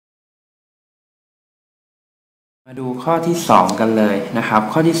มาดูข้อที่2กันเลยนะครับ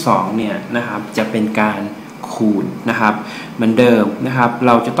ข้อที่2เนี่ยนะครับจะเป็นการคูณนะครับเหมือนเดิมนะครับเ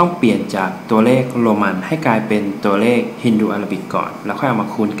ราจะต้องเปลี่ยนจากตัวเลขโรมันให้กลายเป็นตัวเลขฮินดูอาราบิกก่อนแล้วค่อยเอามา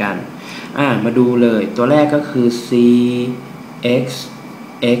คูณกันมาดูเลยตัวแรกก็คือ c x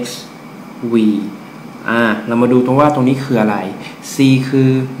x v เรามาดูตรงว่าตรงนี้คืออะไร c คือ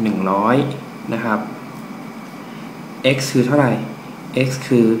100นะครับ x คือเท่าไหร่ x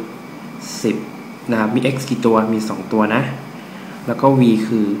คือ10นะครับมี x กี่ตัวมี2ตัวนะแล้วก็ v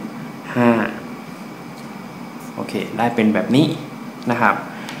คือ5โอเคได้เป็นแบบนี้นะครับ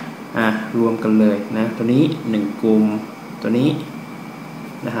รวมกันเลยนะตัวนี้1กลุ่มตัวนี้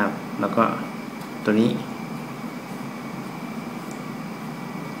นะครับแล้วก็ตัวนี้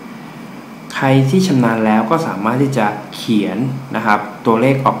ใครที่ชำนาญแล้วก็สามารถที่จะเขียนนะครับตัวเล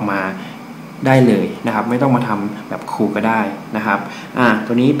ขออกมาได้เลยนะครับไม่ต้องมาทำแบบครูก็ได้นะครับ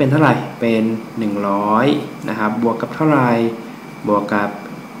ตัวนี้เป็นเท่าไหร่เป็น100นะครับบวกกับเท่าไหร่บวกกับ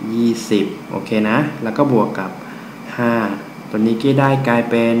20โอเคนะแล้วก็บวกกับ5ตัวนี้ก็ได้กลาย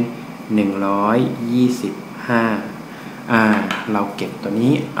เป็น125เราเก็บตัว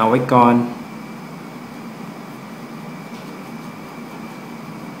นี้เอาไว้ก่อน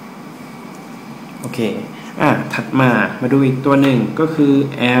โอเคถัดมาดูอีกตัวหนึ่งก็คือ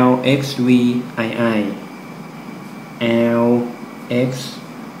lxvii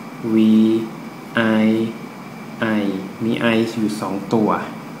lxviiมี i อยู่2ตัว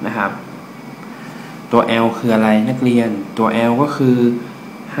นะครับตัว l คืออะไรนักเรียนตัว l ก็คือ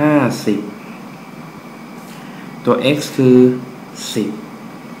50ตัว x คือ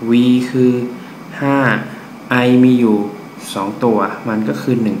10 v คือ5 i มีอยู่2ตัวมันก็คื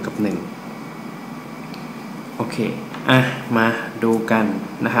อ1กับ1โอเคมาดูกัน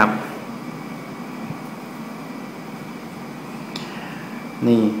นะครับ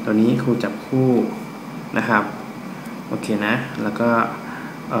นี่ตัวนี้ครูจับคู่นะครับโอเคนะแล้วก็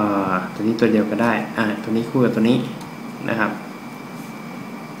ตัวนี้ตัวเดียวก็ได้ตัวนี้คู่กับตัวนี้นะครับ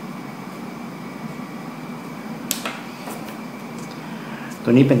ตั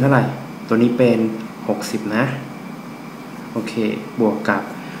วนี้เป็นเท่าไหร่ตัวนี้เป็น60นะโอเคบวกกับ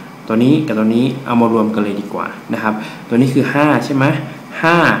ตัวนี้กับตัวนี้เอามารวมกันเลยดีกว่านะครับตัวนี้คือ5ใช่ไหม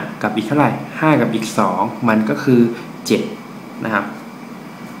5กับอีกเท่าไหร่5กับอีก2มันก็คือ7นะครับ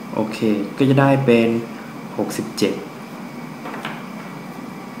โอเคก็จะได้เป็น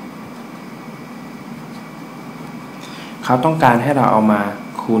67เขาต้องการให้เราเอามา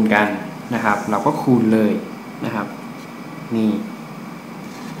คูณกันนะครับเราก็คูณเลยนะครับนี่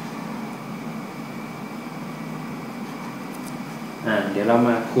เดี๋ยวเราม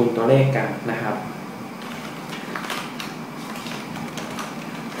าคูณตัวเลขกันนะครับ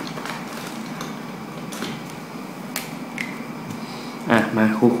มา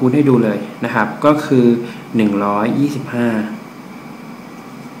คูณให้ดูเลยนะครับก็คือ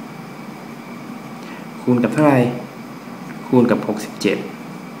125คูณกับเท่าไหร่คูณกับ67 75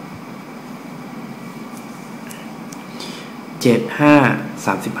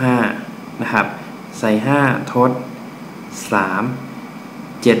 35นะครับใส่5ทด3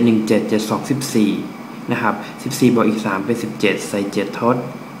 7 1 7 7 2 14นะครับ14บวกอีก3เป็น17ใส่7ทด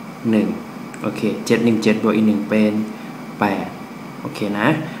1โอเค7 1 7บวกอีก1เป็น8โอเคนะ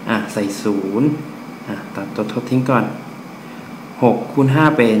ใส่0ตัดตัวทดทิ้งก่อน6คูณ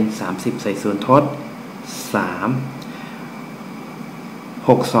5เป็น30ใส่0ทด3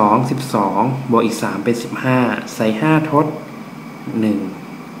 6 2 12บวกอีก3เป็น15ใส่5ทด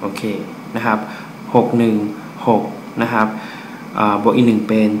1โอเคนะครับ6 1 6นะครับบวกอีก1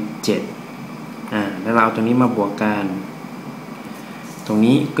เป็น7แล้วเราเอาตรงนี้มาบวกกันตรง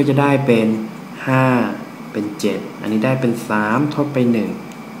นี้ก็จะได้เป็น5เป็น7อันนี้ได้เป็น3ทดไป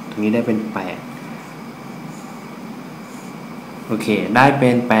1ตรงนี้ได้เป็น8โอเคได้เป็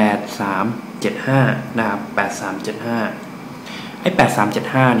น8375นะครับ8375ไอ้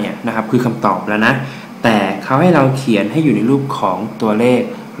8375เนี่ยนะครับคือคำตอบแล้วนะแต่เขาให้เราเขียนให้อยู่ในรูปของตัวเลข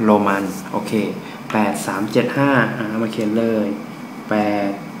โรมันโอเค8375มาเขียนเลย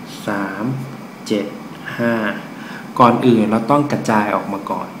8375ก่อนอื่นเราต้องกระจายออกมา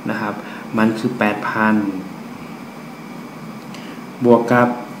ก่อนนะครับมันคือ 8,000 บวกกับ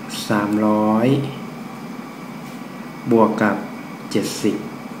300บวกกับ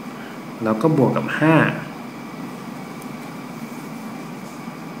70แล้วก็บวกกับ5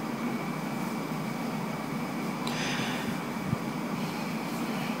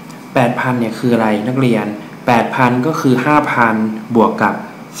 8,000เนี่ยคืออะไรนักเรียน 8,000 ก็คือ 5,000 บวกกับ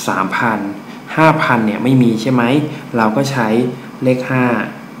 3,000 5,000 เนี่ยไม่มีใช่ไหมเราก็ใช้เลข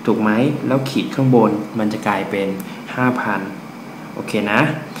5ถูกไหมแล้วขีดข้างบนมันจะกลายเป็น 5,000 โอเคนะ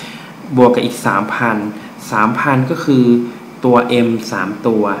บวกกับอีก 3,000 3,000 ก็คือตัว m 3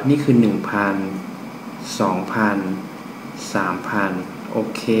 ตัวนี่คือ 1,000 2,000 3,000 โอ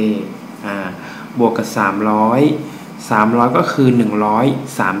เคบวกกับ300ก็คือ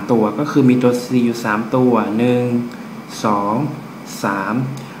100 3 ตัวก็คือมีตัว c อยู่3 ตัว1 2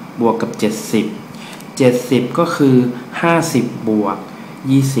 3บวกกับ70ก็คือ50บวก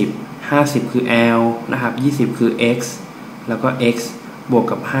20 50คือ l นะครับ20คือ x แล้วก็ x บวก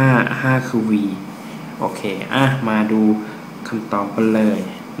กับ5คือ v โอเคมาดูคำตอบกันเลย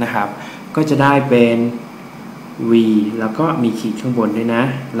นะครับก็จะได้เป็น v แล้วก็มีขีดข้างบนด้วยนะ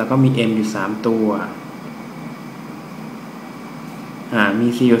แล้วก็มี m อยู่3 ตัวมี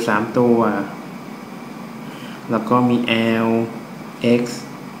c อยู่3 ตัวแล้วก็มี l x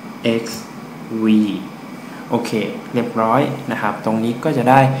x v โอเคเรียบร้อยนะครับตรงนี้ก็จะ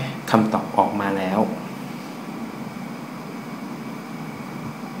ได้คำตอบออกมาแล้ว